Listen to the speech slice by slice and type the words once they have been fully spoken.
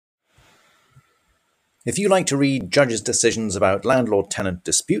If you like to read judges' decisions about landlord-tenant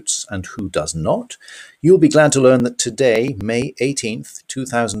disputes and who does not, you'll be glad to learn that today, May 18th,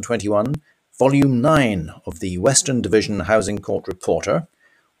 2021, Volume 9 of the Western Division Housing Court Reporter,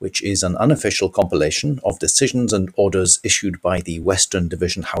 which is an unofficial compilation of decisions and orders issued by the Western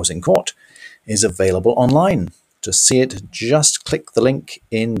Division Housing Court, is available online. To see it, just click the link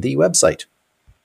in the website.